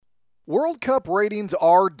World Cup ratings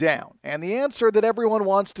are down, and the answer that everyone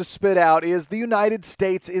wants to spit out is the United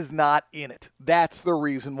States is not in it. That's the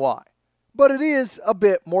reason why. But it is a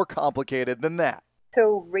bit more complicated than that.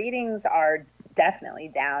 So ratings are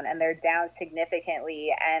definitely down, and they're down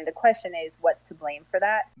significantly, and the question is, what's to blame for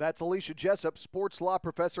that? That's Alicia Jessup, sports law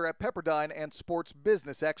professor at Pepperdine and sports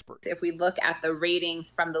business expert. If we look at the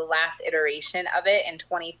ratings from the last iteration of it in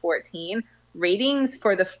 2014, ratings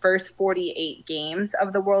for the first 48 games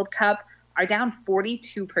of the World Cup are down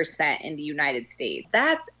 42% in the United States.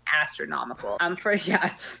 That's astronomical. For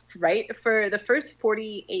the first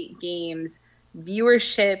 48 games,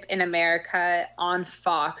 viewership in America on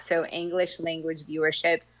Fox, so English language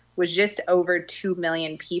viewership, was just over 2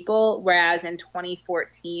 million people, whereas in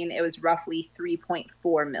 2014 it was roughly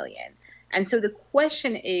 3.4 million. And so the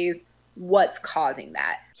question is, what's causing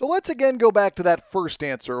that? So let's again go back to that first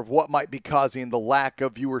answer of what might be causing the lack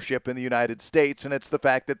of viewership in the United States, and it's the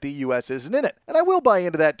fact that the U.S. isn't in it. And I will buy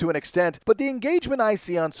into that to an extent, but the engagement I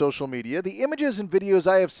see on social media, the images and videos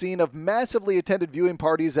I have seen of massively attended viewing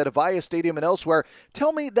parties at Avaya Stadium and elsewhere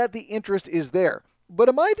tell me that the interest is there. But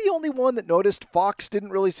am I the only one that noticed Fox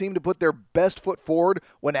didn't really seem to put their best foot forward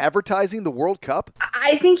when advertising the World Cup?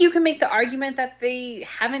 I think you can make the argument that they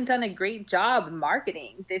haven't done a great job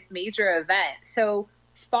marketing this major event. So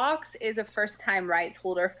Fox is a first-time rights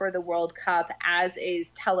holder for the World Cup, as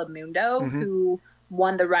is Telemundo, who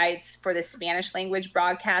won the rights for the Spanish language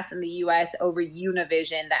broadcast in the U.S. over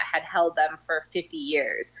Univision that had held them for 50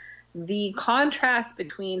 years. The contrast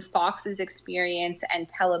between Fox's experience and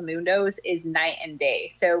Telemundo's is night and day.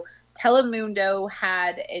 So Telemundo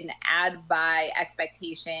had an ad buy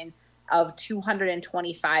expectation of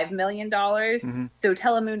 $225 million. So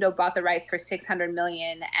Telemundo bought the rights for $600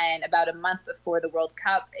 million, and about a month before the World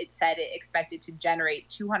Cup, it said it expected to generate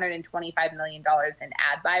 $225 million in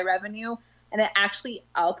ad buy revenue. And it actually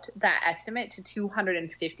upped that estimate to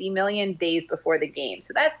 $250 million days before the game.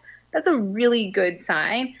 So that's a really good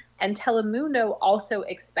sign. And Telemundo also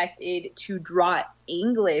expected to draw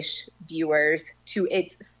English viewers to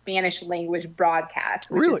its Spanish language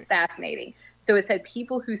broadcast, which is fascinating. So it said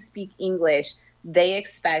people who speak English, they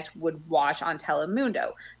expect would watch on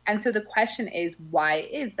Telemundo. And so the question is, why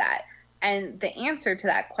is that? And the answer to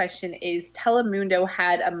that question is Telemundo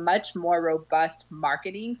had a much more robust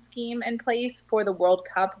marketing scheme in place for the World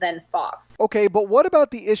Cup than Fox. Okay, but what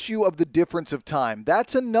about the issue of the difference of time?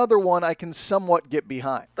 That's another one I can somewhat get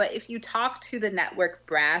behind. But if you talk to the network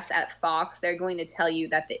brass at Fox, they're going to tell you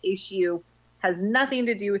that the issue has nothing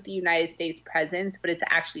to do with the United States presence, but it's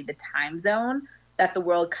actually the time zone that the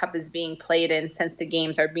World Cup is being played in, since the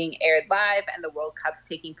games are being aired live and the World Cup's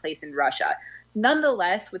taking place in Russia.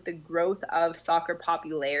 Nonetheless, with the growth of soccer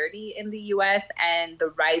popularity in the U.S. and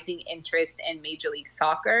the rising interest in Major League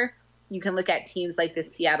Soccer, you can look at teams like the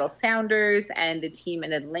Seattle Sounders and the team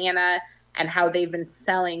in Atlanta and how they've been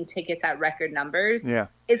selling tickets at record numbers. Yeah.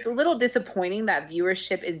 It's a little disappointing that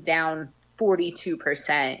viewership is down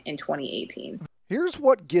 42% in 2018. Here's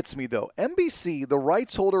what gets me, though. NBC, the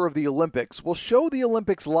rights holder of the Olympics, will show the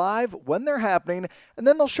Olympics live when they're happening, and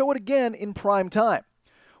then they'll show it again in prime time.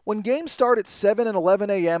 When games start at 7 and 11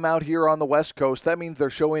 a.m. out here on the West Coast, that means they're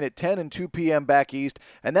showing at 10 and 2 p.m. back east,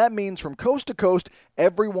 and that means from coast to coast,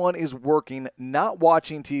 everyone is working, not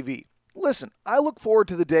watching TV. Listen, I look forward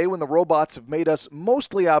to the day when the robots have made us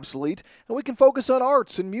mostly obsolete and we can focus on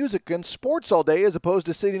arts and music and sports all day as opposed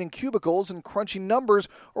to sitting in cubicles and crunching numbers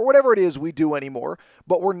or whatever it is we do anymore,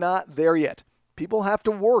 but we're not there yet. People have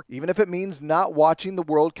to work, even if it means not watching the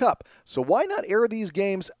World Cup. So why not air these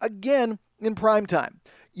games again in prime time?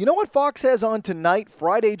 You know what Fox has on tonight,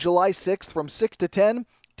 Friday, July 6th from 6 to 10?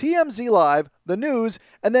 TMZ Live, the news,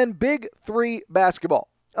 and then Big 3 basketball.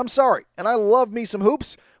 I'm sorry, and I love me some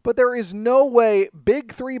hoops, but there is no way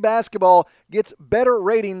Big 3 basketball gets better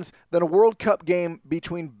ratings than a World Cup game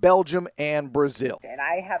between Belgium and Brazil. And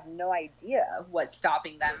I have no idea what's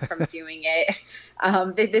stopping them from doing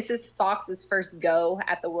it. This is Fox's first go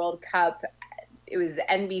at the World Cup. It was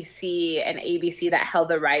NBC and ABC that held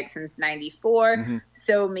the rights since 94.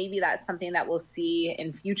 So maybe that's something that we'll see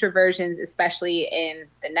in future versions, especially in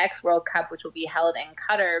the next World Cup, which will be held in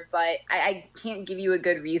Qatar. But I can't give you a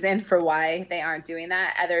good reason for why they aren't doing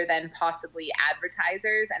that, other than possibly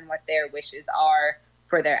advertisers and what their wishes are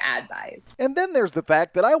for their ad buys. And then there's the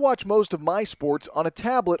fact that I watch most of my sports on a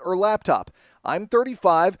tablet or laptop. I'm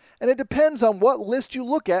 35, and it depends on what list you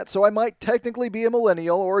look at, so I might technically be a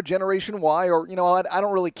millennial or a Generation Y, or, I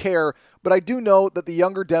don't really care, but I do know that the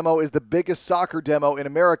younger demo is the biggest soccer demo in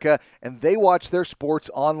America, and they watch their sports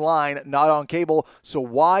online, not on cable, so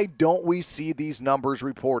why don't we see these numbers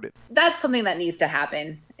reported? That's something that needs to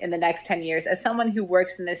happen. in the next 10 years. As someone who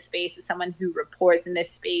works in this space, as someone who reports in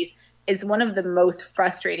this space, is one of the most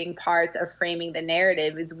frustrating parts of framing the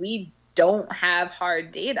narrative is we don't have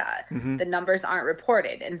hard data. The numbers aren't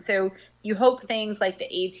reported. And so you hope things like the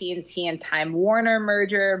AT&T and Time Warner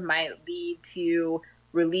merger might lead to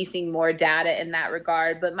releasing more data in that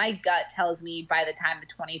regard. But my gut tells me by the time the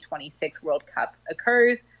 2026 World Cup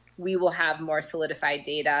occurs, we will have more solidified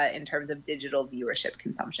data in terms of digital viewership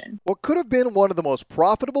consumption. What could have been one of the most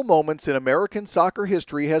profitable moments in American soccer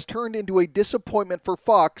history has turned into a disappointment for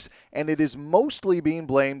Fox, and it is mostly being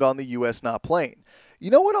blamed on the U.S. not playing.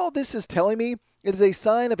 You know what all this is telling me? It is a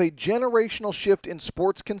sign of a generational shift in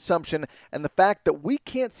sports consumption, and the fact that we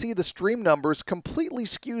can't see the stream numbers completely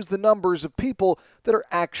skews the numbers of people that are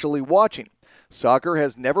actually watching. Soccer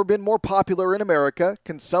has never been more popular in America.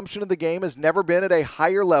 Consumption of the game has never been at a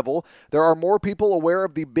higher level. There are more people aware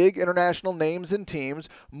of the big international names and teams.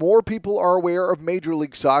 More people are aware of Major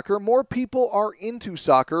League Soccer. More people are into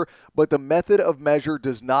soccer, but the method of measure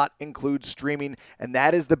does not include streaming, and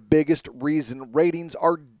that is the biggest reason ratings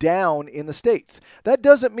are down in the States. That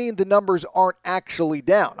doesn't mean the numbers aren't actually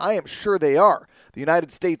down. I am sure they are. The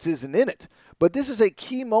United States isn't in it. But this is a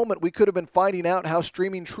key moment we could have been finding out how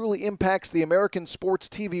streaming truly impacts the American sports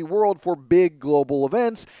TV world for big global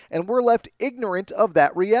events, and we're left ignorant of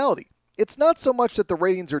that reality. It's not so much that the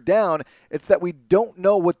ratings are down, it's that we don't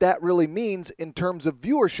know what that really means in terms of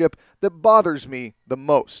viewership that bothers me the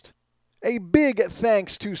most. A big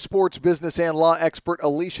thanks to sports business and law expert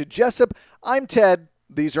Alicia Jessup. I'm Ted.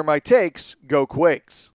 These are my takes. Go Quakes.